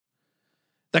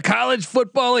The college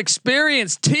football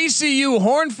experience, TCU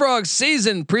Horned Frogs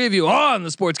season preview on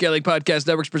the Sports Gambling Podcast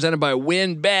Network, presented by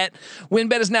WynnBET.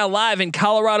 WynnBET is now live in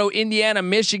Colorado, Indiana,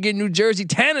 Michigan, New Jersey,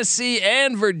 Tennessee,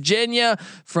 and Virginia.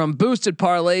 From boosted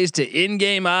parlays to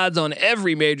in-game odds on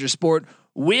every major sport,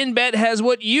 WynnBET has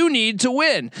what you need to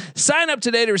win. Sign up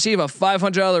today to receive a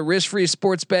 $500 risk-free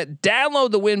sports bet.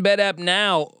 Download the WynnBET app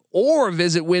now or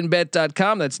visit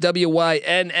wynnbet.com. That's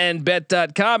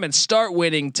WYNNBet.com and start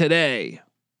winning today.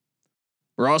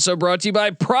 We're also brought to you by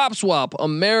PropSwap,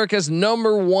 America's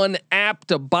 #1 app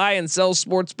to buy and sell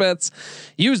sports bets.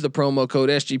 Use the promo code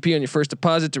SGP on your first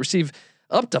deposit to receive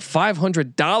up to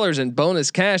 $500 in bonus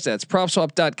cash. That's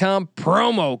PropSwap.com,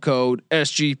 promo code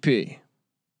SGP.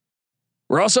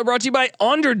 We're also brought to you by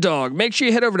Underdog. Make sure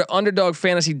you head over to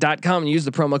UnderdogFantasy.com and use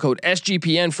the promo code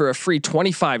SGPN for a free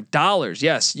 $25.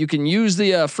 Yes, you can use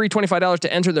the free $25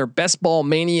 to enter their Best Ball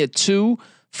Mania 2.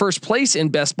 First place in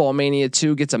Best Ball Mania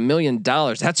 2 gets $1 million.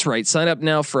 That's right. Sign up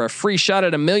now for a free shot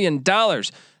at $1 million.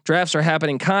 Drafts are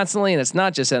happening constantly, and it's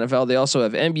not just NFL. They also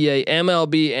have NBA,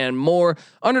 MLB, and more.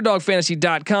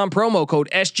 UnderdogFantasy.com, promo code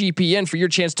SGPN for your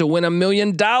chance to win $1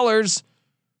 million.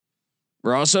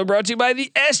 We're also brought to you by the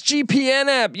SGPN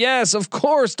app. Yes, of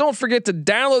course. Don't forget to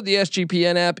download the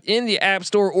SGPN app in the App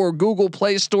Store or Google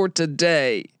Play Store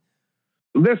today.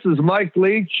 This is Mike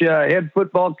Leach, head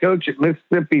football coach at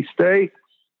Mississippi State,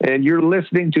 and you're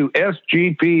listening to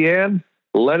SGPN.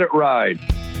 Let it ride.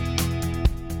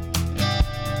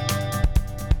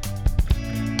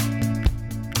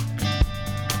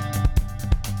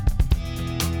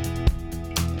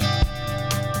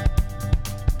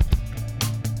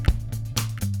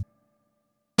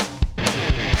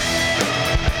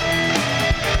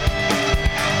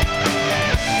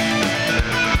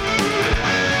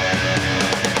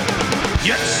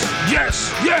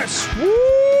 Yes.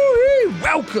 Woo!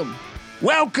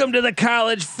 Welcome to the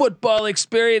college football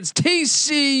experience,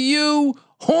 TCU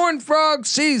Horned Frog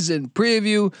season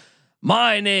preview.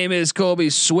 My name is Colby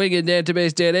Swinging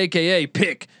Database Dan, aka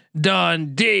Pick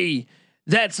Dundee.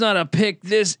 That's not a pick.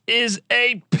 This is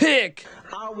a pick.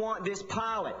 I want this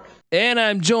pilot. And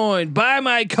I'm joined by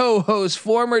my co-host,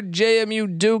 former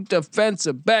JMU Duke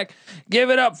defensive back. Give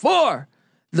it up for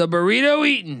the burrito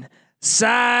eating,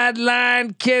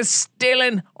 sideline kiss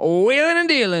stealing, wheeling and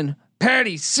dealing,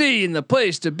 Patty C in the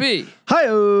place to be.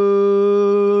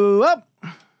 Hi-oh up.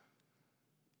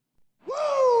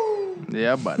 Woo!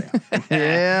 Yeah, buddy.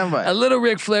 Yeah, buddy. A little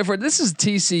Ric Flair for it. This is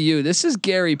TCU. This is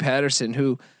Gary Patterson,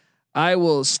 who I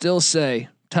will still say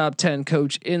top 10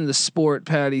 coach in the sport,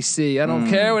 Patty C. I don't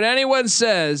care what anyone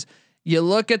says. You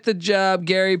look at the job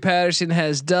Gary Patterson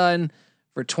has done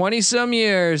for 20 some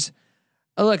years.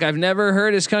 Look, I've never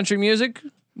heard his country music,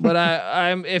 but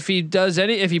if he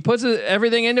puts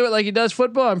everything into it like he does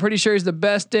football, I'm pretty sure he's the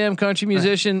best damn country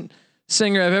musician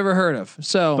singer I've ever heard of.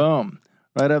 So boom,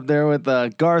 right up there with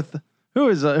Garth. Who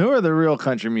are the real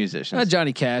country musicians?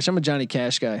 Johnny Cash. I'm a Johnny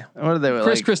Cash guy. What are they?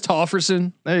 Chris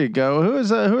Christopherson. There you go. Who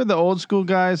are the old school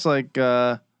guys? Like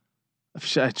I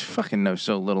fucking know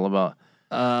so little about.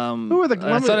 Who are the?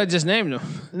 I thought I just named them.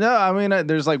 No, I mean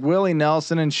there's like Willie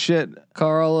Nelson and shit.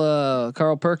 Carl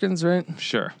Perkins, right?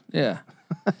 Sure. Yeah.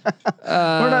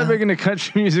 We're not making the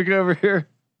country music over here.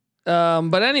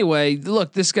 But anyway,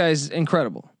 look, this guy's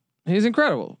incredible. He's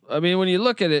incredible. I mean, when you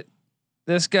look at it,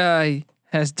 this guy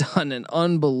has done an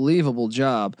unbelievable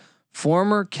job.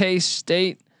 Former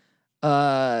K-State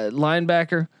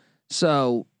linebacker.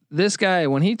 So this guy,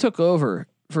 when he took over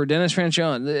for Dennis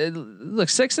Franchione, look,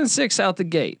 6-6 out the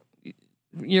gate,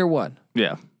 year one.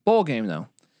 Yeah. Bowl game though,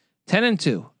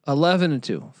 10-2,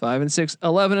 11-2, 5-6,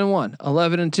 11-1,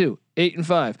 11-2,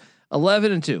 8-5,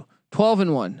 11-2,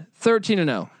 12-1,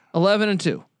 13-0,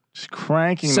 11-2, just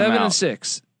cranking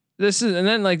 7-6. This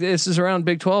is around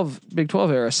Big 12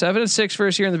 era. 7-6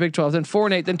 first year in the Big 12, then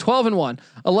 4-8, then 12-1,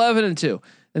 11-2,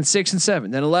 then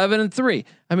 6-7, then 11-3.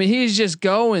 I mean, he's just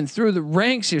going through the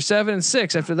ranks here.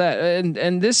 7-6 after that,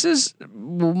 and this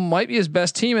might be his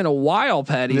best team in a while,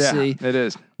 Patty. Yeah, C. It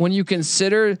is. When you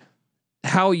consider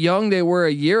how young they were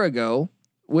a year ago,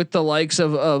 with the likes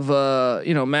of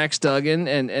Max Duggan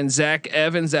and Zach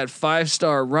Evans, that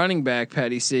 5-star running back,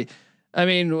 Patty C. I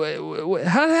mean,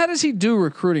 how does he do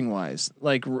recruiting wise?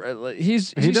 Like he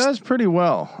does pretty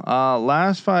well.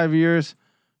 Last 5 years,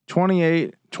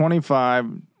 28, 25,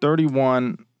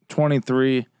 31,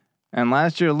 23, and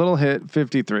last year a little hit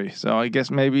 53. So I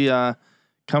guess maybe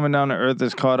coming down to earth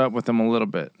has caught up with him a little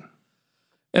bit.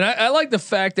 And I like the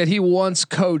fact that he once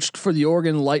coached for the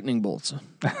Oregon Lightning Bolts.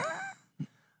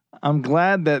 I'm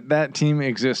glad that team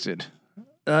existed.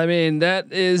 I mean,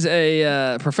 that is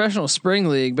a professional spring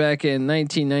league back in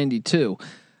 1992.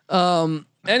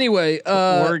 Anyway,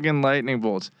 Oregon Lightning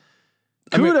Bolts.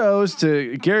 Kudos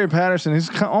to Gary Patterson. He's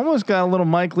almost got a little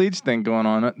Mike Leach thing going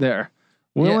on there.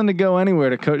 Willing to go anywhere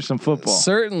to coach some football.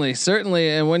 Certainly.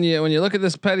 And when you look at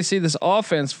this, Patty C, this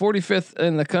offense, 45th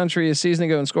in the country a season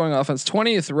ago in scoring offense,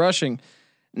 20th rushing,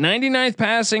 99th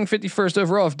passing, 51st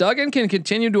overall. If Duggan can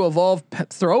continue to evolve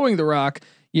throwing the rock,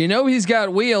 he's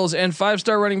got wheels. And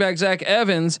 5-star running back Zach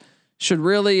Evans should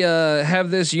really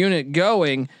have this unit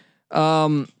going.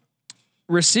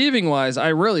 Receiving wise, I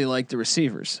really like the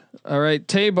receivers. All right,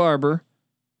 Tay Barber,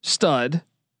 stud.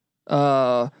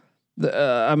 I'm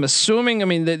assuming. I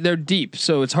mean, they're deep,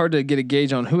 so it's hard to get a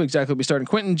gauge on who exactly will be starting.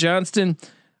 Quentin Johnston.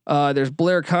 There's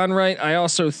Blair Conwright. I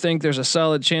also think there's a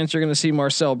solid chance you're going to see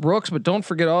Marcel Brooks, but don't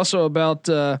forget also about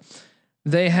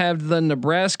they have the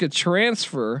Nebraska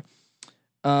transfer.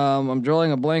 I'm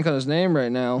drawing a blank on his name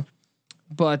right now,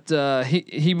 but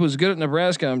he was good at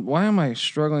Nebraska. Why am I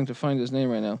struggling to find his name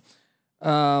right now?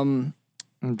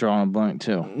 I'm drawing a blank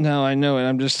too. No, I know it.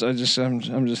 I'm just having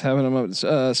him up.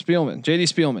 Spielman, JD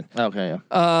Spielman. Okay.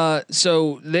 Yeah.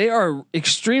 So they are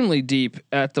extremely deep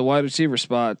at the wide receiver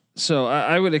spot. So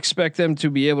I would expect them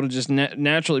to be able to just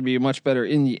naturally be much better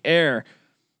in the air.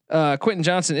 Quentin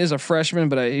Johnson is a freshman,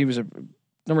 but he was a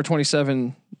number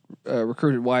 27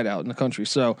 recruited wideout in the country.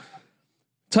 So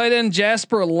tight end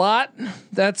Jasper Lott.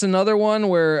 That's another one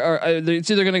where it's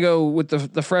either going to go with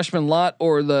the freshman Lott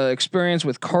or the experience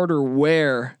with Carter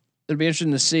Ware. It'd be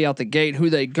interesting to see out the gate who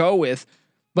they go with.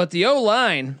 But the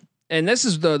O-line, and this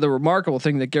is the remarkable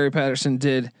thing that Gary Patterson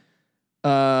did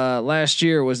last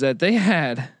year, was that they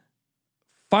had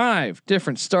 5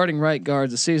 different starting right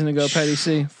guards a season ago. Patty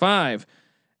C, 5,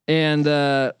 and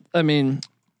I mean,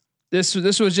 this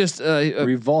was just a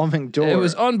revolving door. It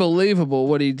was unbelievable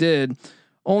what he did.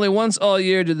 Only once all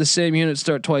year did the same unit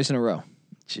start twice in a row.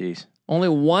 Jeez. Only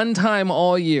one time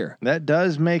all year. That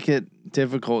does make it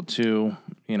difficult to,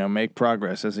 make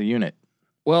progress as a unit.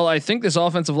 Well, I think this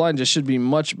offensive line just should be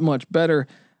much, much better.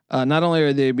 Not only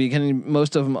are they beginning,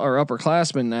 most of them are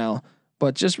upperclassmen now,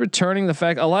 but just returning the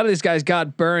fact a lot of these guys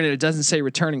got burned, and it doesn't say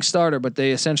returning starter, but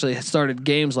they essentially started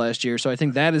games last year. So I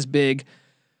think that is big.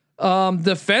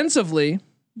 Defensively,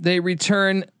 they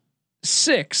return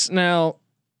 6. Now,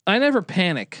 I never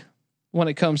panic when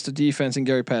it comes to defense and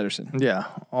Gary Patterson. Yeah,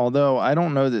 although I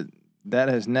don't know that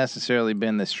has necessarily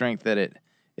been the strength that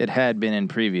it had been in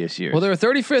previous years. Well, they were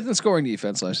 35th in scoring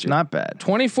defense last year. Not bad.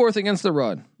 24th against the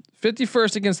run,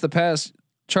 51st against the pass,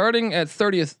 charting at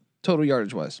 30th total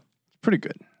yardage wise. Pretty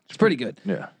good. It's pretty good.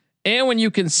 Yeah. And when you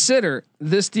consider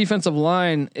this defensive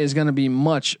line is going to be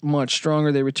much, much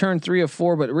stronger, they returned 3 of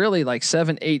 4, but really like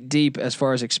 7, 8 deep as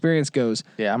far as experience goes.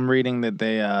 Yeah, I'm reading that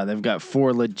they've got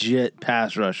 4 legit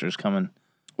pass rushers coming.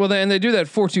 Well, they do that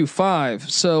 4-2-5.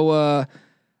 So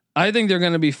I think they're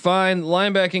going to be fine.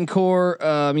 Linebacking core,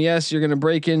 yes, you're going to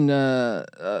break in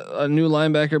a new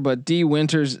linebacker, but D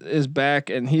Winters is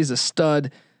back and he's a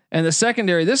stud. And the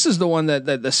secondary, this is the one that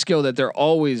the skill that they're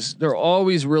always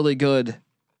really good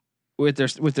with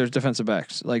their defensive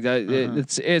backs. Like that,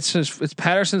 it's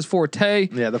Patterson's forte.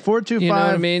 Yeah, the 4-2-5. You know what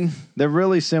I mean? They're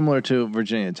really similar to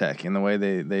Virginia Tech in the way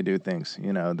they do things. They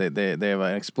have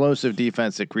an explosive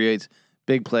defense that creates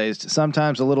big plays.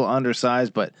 Sometimes a little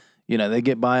undersized, but they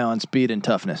get by on speed and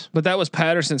toughness. But that was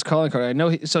Patterson's calling card. I know.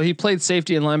 He played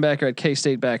safety and linebacker at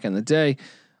K-State back in the day.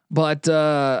 But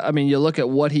I mean, you look at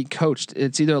what he coached.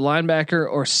 It's either linebacker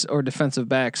or defensive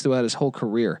backs throughout his whole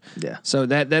career. Yeah. So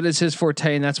that is his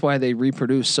forte, and that's why they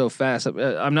reproduce so fast.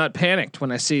 I'm not panicked when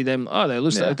I see them. Oh, they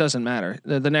lose. It doesn't matter.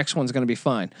 The next one's going to be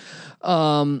fine.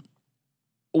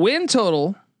 Win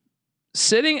total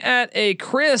sitting at a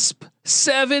crisp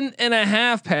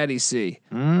 7.5. Patty C.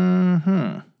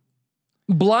 Mm-hmm.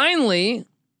 Blindly,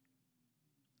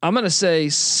 I'm going to say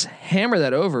hammer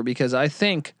that over because I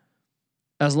think.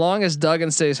 As long as Duggan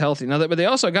stays healthy. Now, but they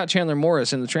also got Chandler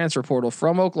Morris in the transfer portal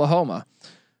from Oklahoma,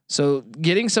 so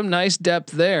getting some nice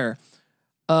depth there.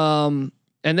 And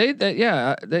they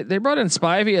brought in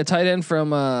Spivey, a tight end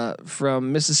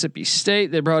from Mississippi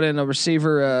State. They brought in a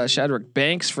receiver, Shadrack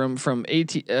Banks from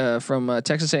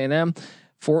Texas A&M,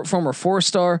 former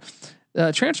 4-star.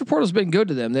 Transfer portal's been good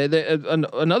to them.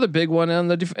 Another big one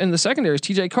in the secondary is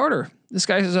TJ Carter. This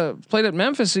guy played at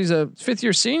Memphis. He's a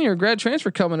 5th-year senior, grad transfer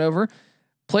coming over.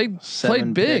 Played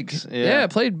big. Yeah,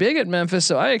 played big at Memphis.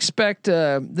 So I expect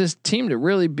this team to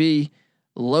really be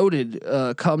loaded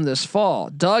come this fall.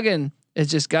 Duggan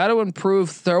has just got to improve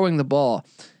throwing the ball,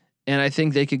 and I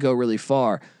think they could go really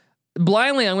far.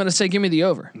 Blindly, I'm going to say give me the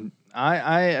over.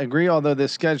 I agree, although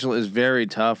this schedule is very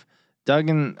tough.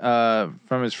 Duggan,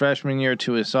 from his freshman year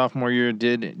to his sophomore year,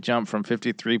 did jump from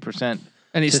 53%.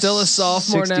 And he's still a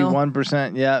sophomore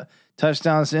 61%, yeah,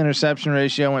 Touchdowns to interception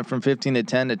ratio went from 15 to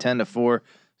 10 to 10 to 4.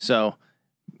 So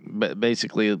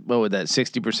basically, what would that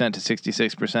 60% to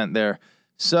 66% there?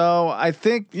 So I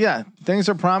think, yeah, things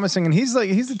are promising, and he's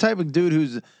the type of dude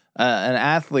who's an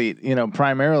athlete,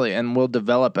 primarily, and will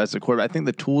develop as a quarterback. I think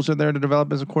the tools are there to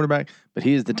develop as a quarterback, but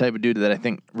he is the type of dude that I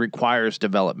think requires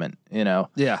development.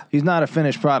 Yeah, he's not a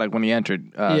finished product when he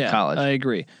entered college. I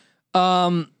agree.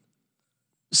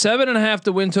 7.5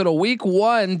 to win total. Week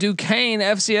 1, Duquesne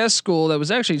FCS school that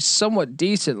was actually somewhat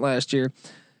decent last year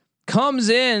comes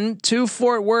in to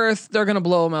Fort Worth. They're going to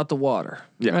blow them out the water.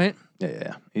 Yeah. Right.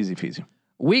 Yeah. Easy peasy.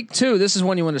 Week 2, this is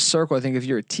one you want to circle, I think, if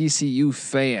you're a TCU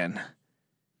fan.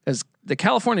 As the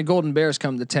California Golden Bears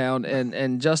come to town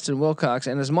and Justin Wilcox,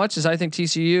 and as much as I think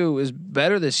TCU is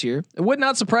better this year, it would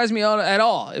not surprise me at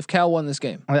all if Cal won this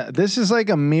game. This is like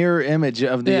a mirror image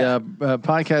of the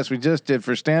podcast we just did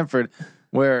for Stanford,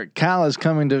 where Cal is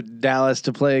coming to Dallas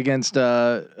to play against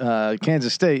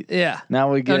Kansas State. Yeah.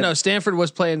 Now we get. No, Stanford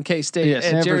was playing K-State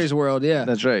at Jerry's World. Yeah.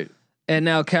 That's right. And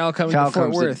now Cal coming to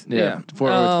Fort Worth. To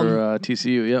Fort Worth for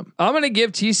TCU. Yep. I'm going to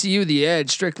give TCU the edge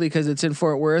strictly because it's in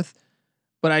Fort Worth,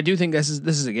 but I do think this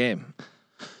is a game.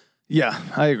 Yeah,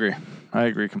 I agree. I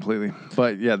agree completely.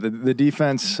 But yeah, the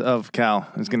defense of Cal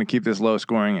is going to keep this low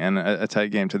scoring and a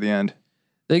tight game to the end.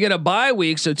 They get a bye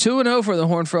week, so 2-0 for the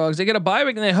Horned Frogs. They get a bye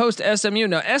week and they host SMU.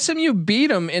 Now SMU beat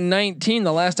them in 19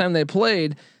 the last time they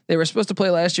played. They were supposed to play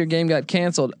last year. Game got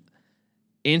canceled.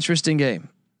 Interesting game.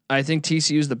 I think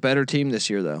TCU is the better team this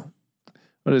year, though.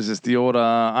 What is this? The old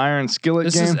iron skillet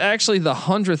this game? This is actually the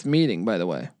 100th meeting, by the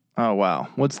way. Oh wow!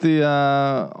 What's the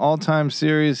all-time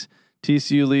series?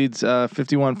 TCU leads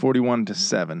 51-41 to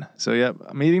 7. So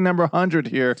yep, meeting number 100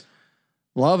 here.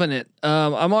 Loving it.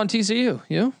 I'm on TCU.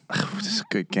 You? This is a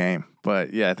good game,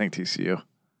 but yeah, I think TCU.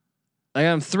 I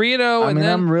am 3-0. I mean,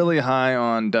 I'm really high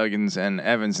on Duggins and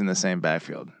Evans in the same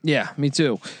backfield. Yeah, me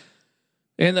too.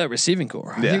 And that receiving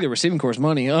core. Yeah. I think the receiving core is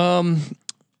money.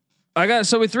 I got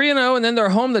so with 3-0, and then they're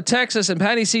home to Texas. And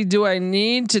Patty C, do I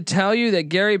need to tell you that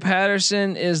Gary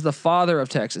Patterson is the father of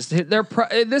Texas?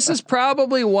 This is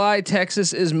probably why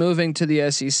Texas is moving to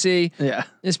the SEC. Yeah,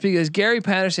 it's because Gary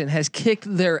Patterson has kicked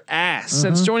their ass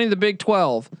since joining the Big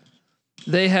 12.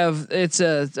 They have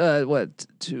what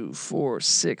 2, 4,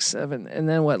 6, 7, and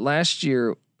then what last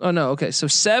year? Oh no, okay, so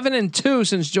 7-2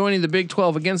 since joining the Big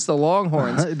 12 against the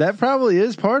Longhorns. That probably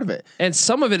is part of it, and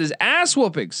some of it is ass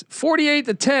whoopings: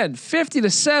 48-10,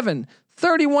 50-7,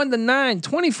 31-9,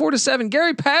 24-7.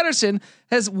 Gary Patterson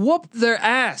has whooped their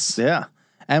ass. Yeah,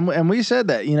 and we said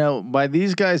that by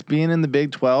these guys being in the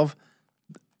Big 12,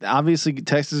 obviously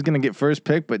Texas is going to get first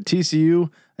pick, but TCU.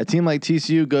 A team like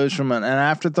TCU goes from an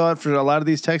afterthought for a lot of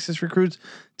these Texas recruits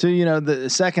to the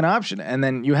second option, and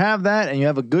then you have that, and you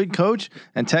have a good coach,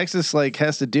 and Texas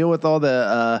has to deal with all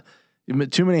the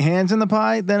too many hands in the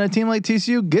pie. Then a team like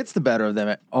TCU gets the better of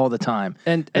them all the time,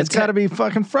 and it's got to be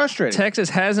fucking frustrating.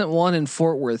 Texas hasn't won in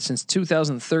Fort Worth since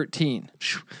 2013.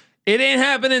 It ain't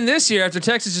happening this year after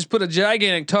Texas just put a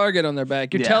gigantic target on their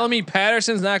back. You're telling me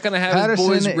Patterson's not going to have his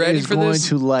boys ready for this? Patterson is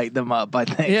going to light them up, I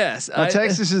think. Yes. Now,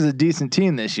 Texas is a decent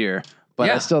team this year, but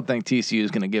I still think TCU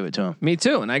is going to give it to them. Me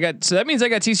too. And so that means I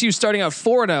got TCU starting out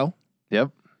 4-0.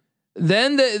 Yep.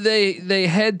 Then they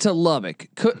head to Lubbock.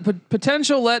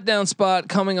 Potential letdown spot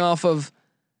coming off of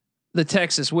the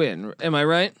Texas win. Am I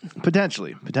right?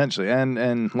 Potentially.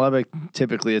 And Lubbock,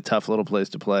 typically a tough little place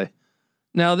to play.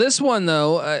 Now this one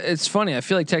though, it's funny. I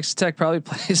feel like Texas Tech probably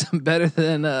plays them better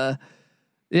than.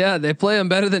 They play them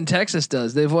better than Texas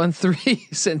does. They've won 3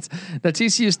 since. Now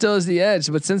TCU still has the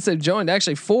edge, but since they've joined,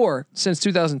 actually 4 since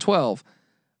 2012.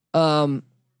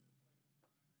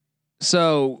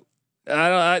 So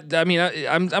I mean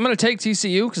I'm going to take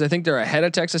TCU because I think they're ahead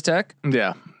of Texas Tech.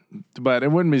 Yeah, but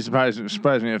it wouldn't be surprising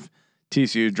if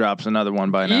TCU drops another one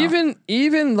by now.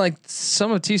 Even like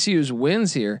some of TCU's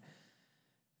wins here.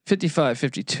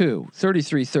 55-52,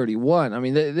 33-31. I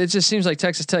mean, it just seems like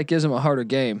Texas Tech gives them a harder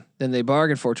game than they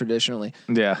bargained for traditionally.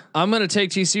 Yeah. I'm going to take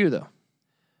TCU though.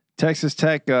 Texas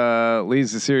Tech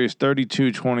leads the series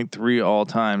 32-23 all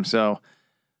time. So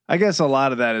I guess a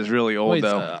lot of that is really old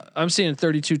though. I'm seeing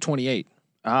 32-28.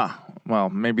 Well,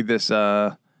 maybe this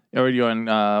are you on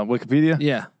Wikipedia?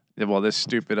 Yeah. Well, this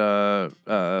stupid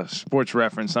sports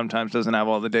reference sometimes doesn't have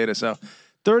all the data, so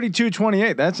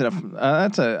 32-28.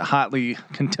 That's a hotly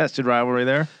contested rivalry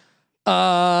there.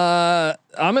 I'm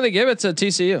gonna give it to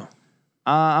TCU.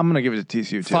 I'm gonna give it to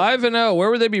TCU too. 5-0.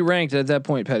 Where would they be ranked at that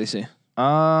point, Patty C?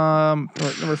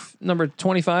 Number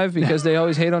 25 because they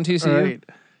always hate on TCU. Right.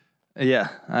 Yeah,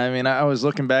 I mean, I was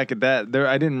looking back at that.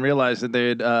 I didn't realize that they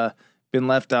had been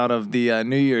left out of the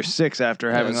New Year's Six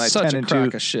after having like such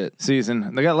 10-2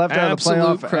 season. They got left out of the Absolute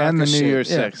playoff crock and the of New shit. Year's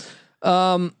Yeah. Six.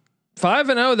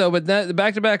 5-0 though, but the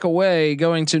back-to-back away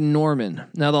going to Norman.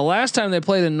 Now the last time they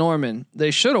played in Norman,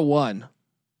 they should have won.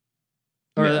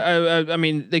 Or I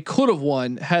mean, they could have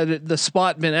won had the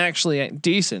spot been actually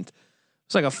decent.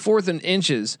 It's like a 4th and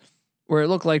inches where it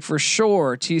looked like for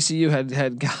sure TCU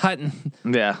had gotten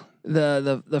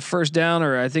the first down,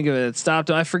 or I think it had stopped.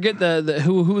 I forget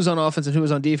who was on offense and who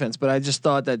was on defense, but I just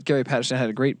thought that Gary Patterson had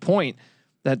a great point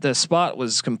that the spot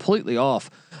was completely off.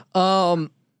 We're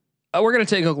gonna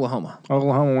take Oklahoma.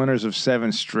 Oklahoma winners of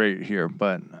 7 straight here,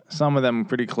 but some of them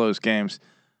pretty close games.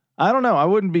 I don't know. I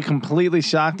wouldn't be completely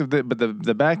shocked if but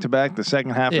the back-to-back, the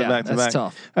second half of the back-to-back, that's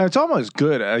tough. It's almost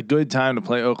a good time to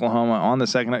play Oklahoma on the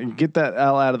second half. You get that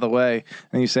L out of the way,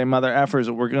 and you say, "Mother effers,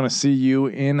 we're going to see you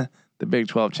in the Big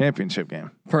 12 championship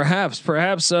game." Perhaps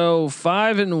so.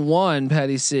 5-1,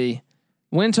 Patty C.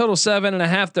 Win total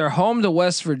 7.5. They're home to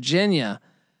West Virginia.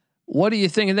 What are you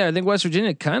thinking there? I think West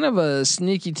Virginia kind of a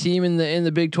sneaky team in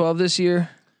the Big 12 this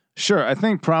year. Sure, I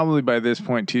think probably by this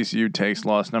point TCU takes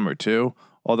loss number 2.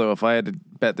 Although if I had to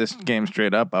bet this game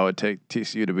straight up, I would take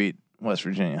TCU to beat West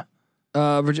Virginia.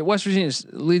 West Virginia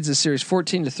leads the series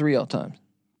 14-3 all time.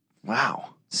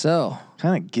 Wow. So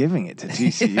kind of giving it to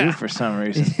TCU for some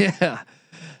reason. Yeah.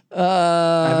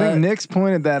 I think Nick's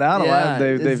poined that out a lot.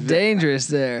 It's dangerous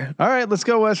there. All right, let's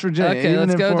go West Virginia. Okay,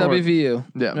 let's go forward. WVU.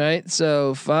 Yeah. Right.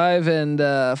 So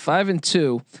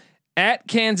 5-2 at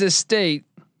Kansas State.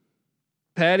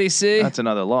 Patty C. That's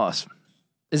another loss.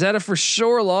 Is that a for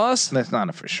sure loss? That's not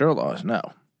a for sure loss. No.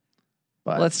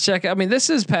 But let's check. I mean, this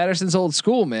is Patterson's old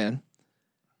school, man.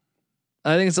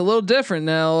 I think it's a little different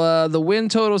now. The win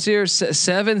totals here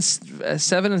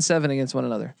 7-7 against one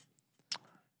another.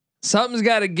 Something's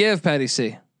got to give, Patty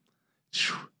C.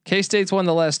 K-State's won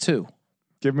the last 2.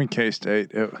 Give me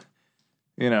K-State. So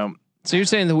you're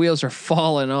saying the wheels are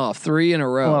falling off 3 in a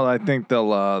row. Well, I think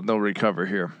they'll recover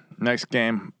here. Next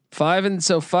game.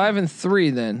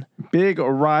 5-3 then. Big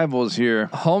rivals here.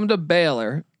 Home to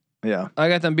Baylor. Yeah. I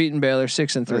got them beating Baylor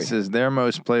 6-3. This is their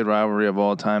most played rivalry of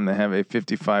all time. They have a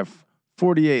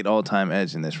 55-48 all-time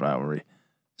edge in this rivalry.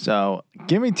 So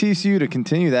give me TCU to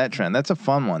continue that trend. That's a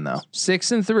fun one though.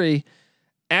 6-3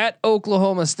 at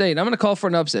Oklahoma State. I'm going to call for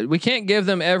an upset. We can't give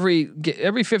them every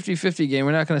 50-50 game.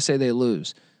 We're not going to say they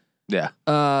lose. Yeah.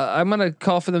 I'm going to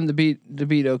call for them to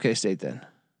beat OK State then.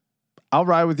 I'll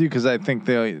ride with you because I think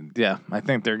they're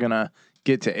gonna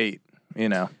get to 8.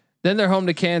 Then they're home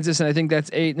to Kansas, and I think that's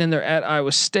 8. And then they're at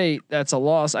Iowa State. That's a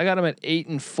loss. I got them at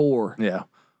 8-4. Yeah,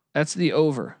 that's the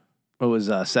over. It was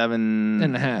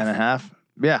 7.5.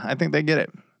 Yeah, I think they get it.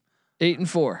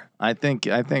 8-4. I think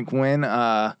win.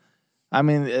 Duggan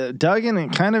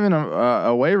kind of in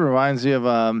a way reminds you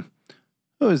of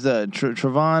who was the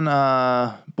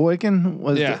Trevon Boykin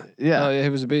was yeah. Oh yeah, he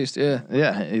was a beast.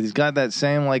 Yeah, he's got that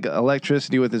same like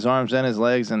electricity with his arms and his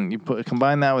legs, and you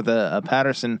combine that with a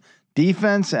Patterson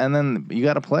defense, and then you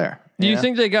got a player. Do you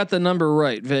think they got the number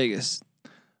right? Vegas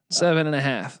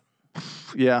 7.5.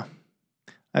 Yeah,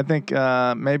 I think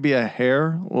maybe a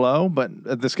hair low,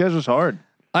 but the schedule's hard.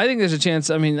 I think there's a chance.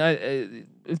 I mean,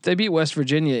 if they beat West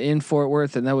Virginia in Fort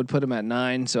Worth, then that would put them at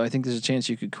 9. So I think there's a chance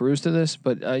you could cruise to this.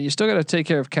 But you still got to take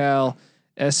care of Cal,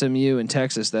 SMU, and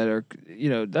Texas. That are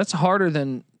that's harder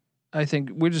than I think.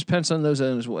 We're just penciling those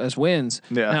as wins.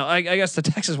 Yeah. Now I guess the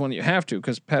Texas one you have to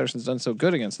because Patterson's done so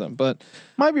good against them. But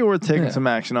might be worth taking some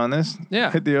action on this.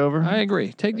 Yeah. Hit the over. I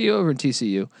agree. Take the over in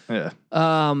TCU. Yeah.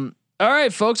 All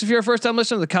right, folks. If you're a first-time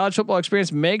listener to the College Football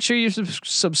Experience, make sure you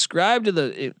subscribe to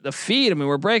the feed. I mean,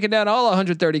 we're breaking down all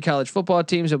 130 college football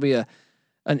teams. There'll be in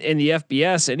the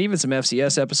FBS and even some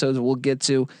FCS episodes we'll get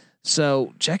to.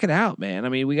 So check it out, man. I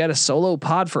mean, we got a solo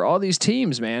pod for all these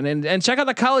teams, man. And check out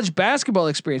the college basketball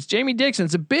experience. Jamie Dixon.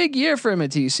 It's a big year for him at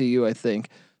TCU, I think.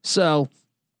 So,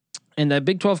 and that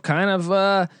Big 12 kind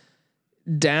of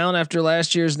down after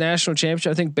last year's national championship.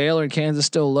 I think Baylor and Kansas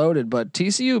still loaded, but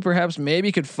TCU perhaps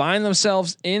maybe could find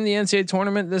themselves in the NCAA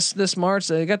tournament this March.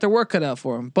 They got their work cut out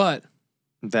for them, but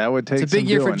that would take. It's a big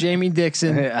year for Jamie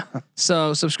Dixon. Yeah.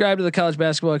 So subscribe to the College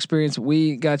Basketball Experience.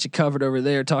 We got you covered over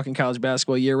there. Talking college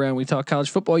basketball year round. We talk college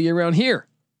football year round here.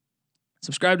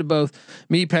 Subscribe to both.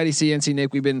 Me, Patty C, NC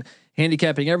Nick. We've been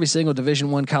handicapping every single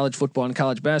Division I college football and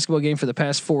college basketball game for the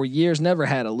past 4 years. Never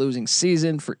had a losing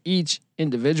season for each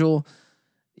individual.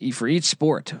 For each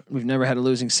sport, we've never had a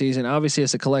losing season. Obviously,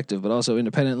 as a collective, but also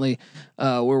independently.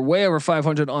 We're way over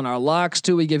 500 on our locks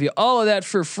too. We give you all of that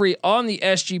for free on the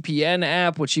SGPN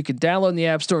app, which you can download in the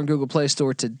App Store and Google Play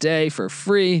Store today for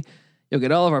free. You'll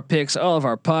get all of our picks, all of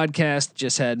our podcasts.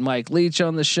 Just had Mike Leach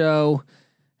on the show.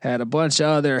 Had a bunch of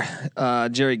other.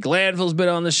 Jerry Glanville's been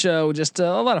on the show. Just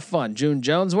a lot of fun. June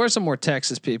Jones. Where's some more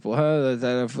Texas people? Huh?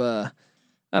 That have.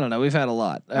 I don't know. We've had a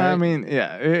lot. I mean,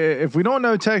 yeah. If we don't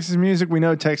know Texas music, we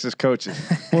know Texas coaches.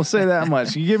 We'll say that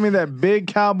much. You give me that big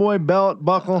cowboy belt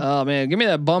buckle. Oh man, give me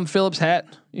that Bum Phillips hat.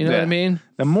 You know what I mean?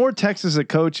 The more Texas a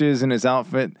coach is in his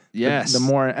outfit, yes, the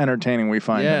more entertaining we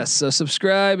find. Yes. So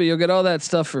subscribe. You'll get all that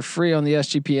stuff for free on the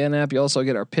SGPN app. You also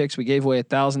get our picks. We gave away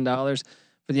 $1,000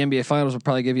 for the NBA Finals. We'll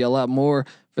probably give you a lot more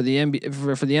for the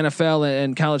NBA, for the NFL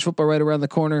and college football right around the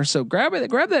corner. So grab that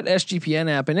SGPN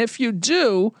app, and if you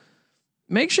do,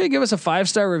 make sure you give us a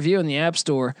 5-star review in the App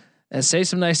Store and say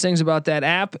some nice things about that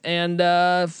app. And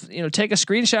take a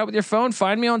screenshot with your phone.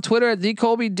 Find me on Twitter at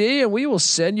TheColbyD, and we will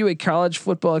send you a college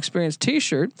football experience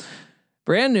T-shirt,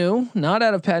 brand new, not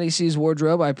out of Patty C's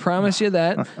wardrobe. I promise you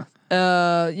that.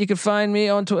 You can find me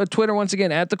on Twitter once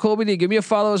again at TheColbyD. Give me a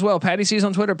follow as well. Patty C's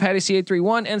on Twitter,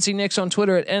 PattyC831. NC Nick's on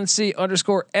Twitter at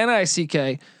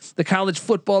NC_NICK. The college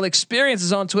football experience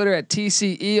is on Twitter at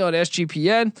TCE on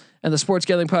SGPN. And the Sports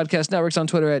Gambling Podcast Network's on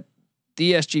Twitter at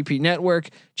the SGP Network.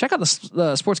 Check out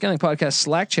the Sports Gambling Podcast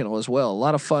Slack channel as well. A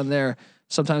lot of fun there.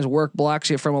 Sometimes work blocks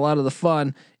you from a lot of the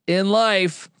fun in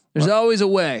life. There's always a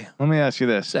way. Let me ask you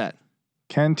this: that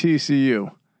can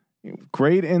TCU,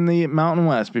 great in the Mountain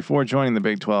West before joining the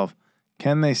Big 12,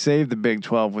 can they save the Big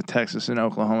 12 with Texas and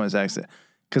Oklahoma's exit?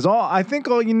 Because I think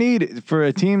all you need for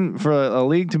a team, for a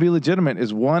league to be legitimate,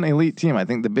 is one elite team. I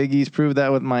think the Big East proved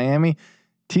that with Miami.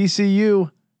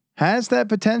 TCU has that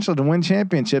potential to win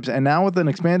championships, and now with an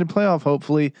expanded playoff,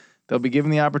 hopefully they'll be given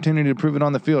the opportunity to prove it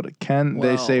on the field. Can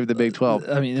they save the Big 12?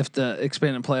 I mean, if the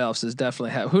expanded playoffs is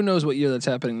definitely who knows what year that's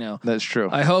happening now. That's true.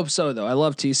 I hope so, though. I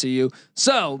love TCU.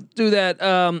 So do that.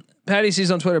 Patty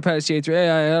C's on Twitter, Patty C83.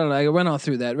 I don't know. I went all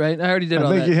through that, right? I already did all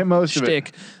that. I think you hit most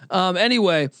shtick. of it.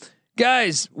 Anyway,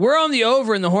 guys, we're on the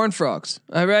over in the Horned Frogs.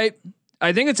 All right.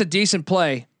 I think it's a decent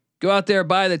play. Go out there,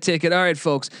 buy the ticket. All right,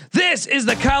 folks. This is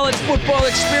the college football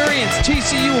experience,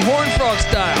 TCU Horned Frog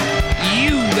style.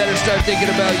 You better start thinking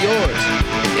about yours.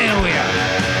 And we are.